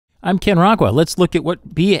I'm Ken Rockwell. Let's look at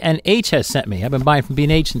what B&H has sent me. I've been buying from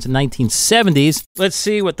B&H since the 1970s. Let's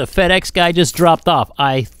see what the FedEx guy just dropped off.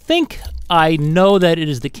 I think I know that it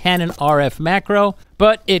is the Canon RF macro,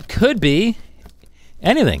 but it could be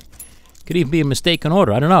anything. Could even be a mistaken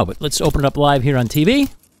order. I don't know, but let's open it up live here on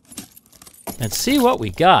TV and see what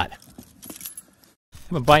we got. I've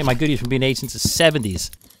been buying my goodies from B&H since the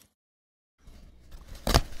 70s.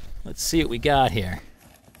 Let's see what we got here.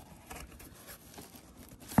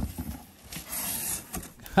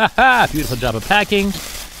 Haha, beautiful job of packing.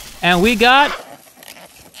 And we got...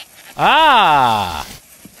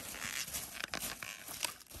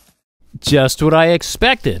 just what I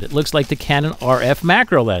expected. It looks like the Canon RF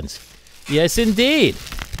macro lens. Yes, indeed.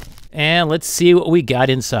 And let's see what we got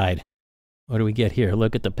inside. What do we get here?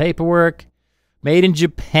 Look at the paperwork. Made in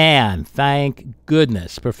Japan. Thank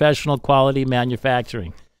goodness. Professional quality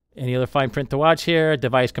manufacturing. Any other fine print to watch here?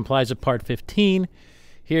 Device complies with Part 15.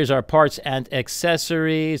 Here's our parts and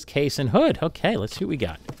accessories, case and hood. Okay, let's see what we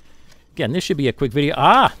got. Again, this should be a quick video.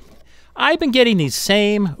 I've been getting these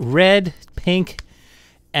same red, pink,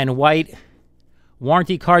 and white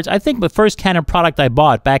warranty cards. I think the first Canon product I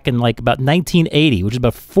bought back in like about 1980, which is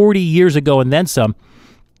about 40 years ago and then some,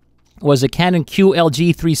 was a Canon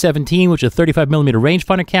QLG 317, which is a 35mm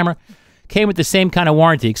rangefinder camera. Came with the same kind of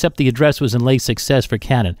warranty, except the address was in late success for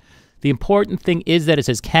Canon. The important thing is that it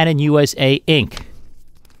says Canon USA Inc.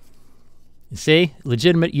 You see?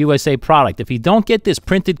 Legitimate USA product. If you don't get this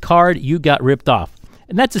printed card, you got ripped off.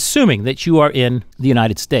 And that's assuming that you are in the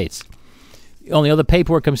United States. The only other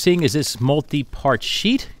paperwork I'm seeing is this multi-part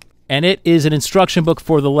sheet. And it is an instruction book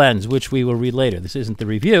for the lens, which we will read later. This isn't the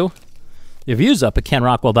review. The review's up at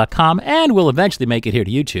kenrockwell.com, and we'll eventually make it here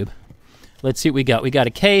to YouTube. Let's see what we got. We got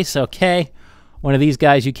a case, okay. One of these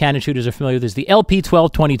guys you Canon shooters are familiar with is the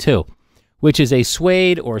LP1222. Which is a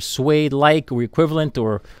suede or suede-like or equivalent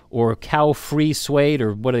or cow-free suede,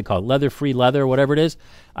 or what do they call it, leather-free leather, whatever it is.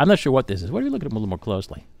 I'm not sure what this is. What do we look at them a little more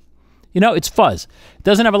closely? You know, it's fuzz. It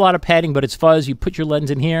doesn't have a lot of padding, but it's fuzz. You put your lens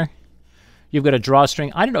in here. You've got a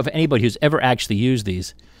drawstring. I don't know if anybody who's ever actually used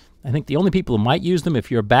these. I think the only people who might use them if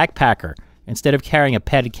you're a backpacker. Instead of carrying a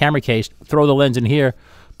padded camera case, throw the lens in here,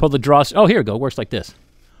 pull the drawstring. Oh, here we go. It works like this.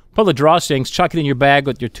 Pull the drawstrings, chuck it in your bag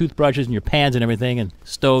with your toothbrushes and your pans and everything and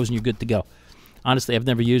stoves, and you're good to go. Honestly, I've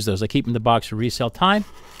never used those. I keep them in the box for resale time.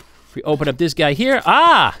 If we open up this guy here,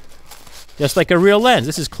 just like a real lens.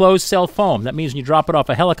 This is closed cell foam. That means when you drop it off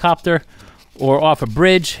a helicopter or off a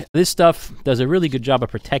bridge, this stuff does a really good job of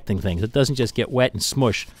protecting things. It doesn't just get wet and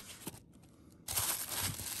smush.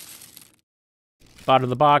 Bottom of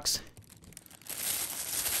the box.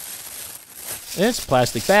 This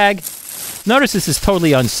plastic bag. Notice this is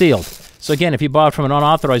totally unsealed. So again, if you bought from an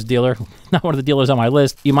unauthorized dealer, not one of the dealers on my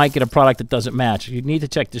list, you might get a product that doesn't match. You need to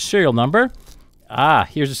check the serial number.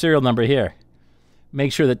 Here's the serial number here.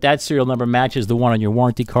 Make sure that that serial number matches the one on your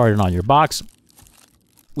warranty card and on your box.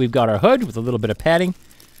 We've got our hood with a little bit of padding.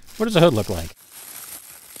 What does the hood look like?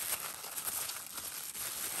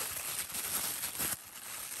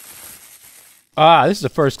 This is a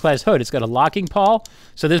first-class hood. It's got a locking pawl,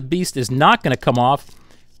 so this beast is not going to come off.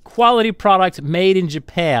 Quality product made in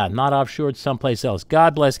Japan, not offshored someplace else.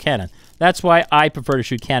 God bless Canon. That's why I prefer to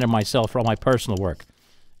shoot Canon myself for all my personal work.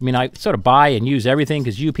 I mean, I sort of buy and use everything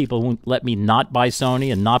because you people won't let me not buy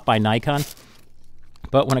Sony and not buy Nikon.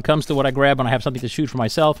 But when it comes to what I grab when I have something to shoot for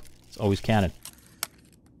myself, it's always Canon.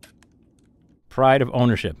 Pride of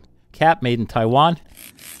ownership. Cap made in Taiwan.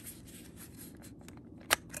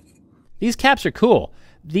 These caps are cool.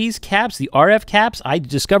 These caps, the RF caps, I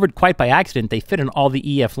discovered quite by accident. They fit in all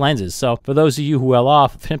the EF lenses. So for those of you who are well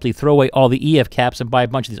off, simply throw away all the EF caps and buy a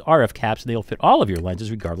bunch of these RF caps, and they'll fit all of your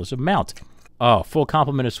lenses regardless of mount. Full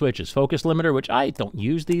complement of switches. Focus limiter, which I don't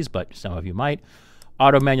use these, but some of you might.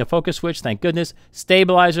 Auto manual focus switch, thank goodness.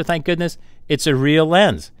 Stabilizer, thank goodness. It's a real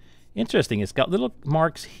lens. Interesting, it's got little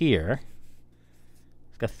marks here.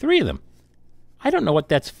 It's got 3 of them. I don't know what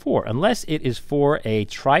that's for, unless it is for a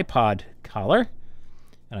tripod collar.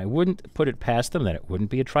 And I wouldn't put it past them that it wouldn't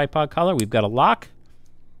be a tripod collar. We've got a lock.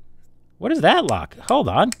 What is that lock? Hold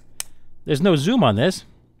on. There's no zoom on this.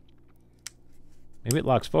 Maybe it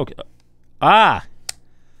locks focus. That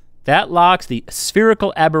locks the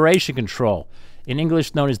spherical aberration control. In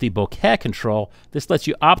English known as the bokeh control. This lets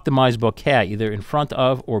you optimize bokeh either in front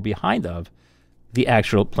of or behind of the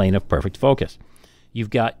actual plane of perfect focus. You've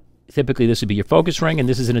got, typically this would be your focus ring, and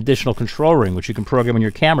this is an additional control ring which you can program on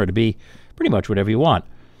your camera to be pretty much whatever you want.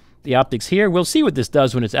 The optics here, we'll see what this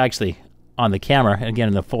does when it's actually on the camera, again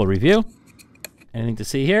in the full review. Anything to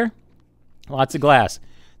see here? Lots of glass.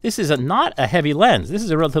 This is not a heavy lens. This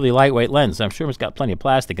is a relatively lightweight lens. I'm sure it's got plenty of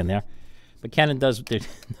plastic in there. But Canon knows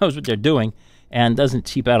what they're doing and doesn't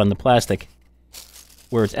cheap out on the plastic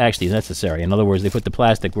where it's actually necessary. In other words, they put the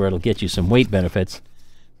plastic where it'll get you some weight benefits,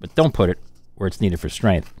 but don't put it where it's needed for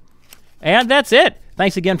strength. And that's it.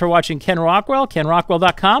 Thanks again for watching Ken Rockwell,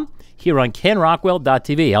 kenrockwell.com, here on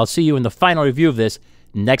kenrockwell.tv. I'll see you in the final review of this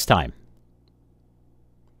next time.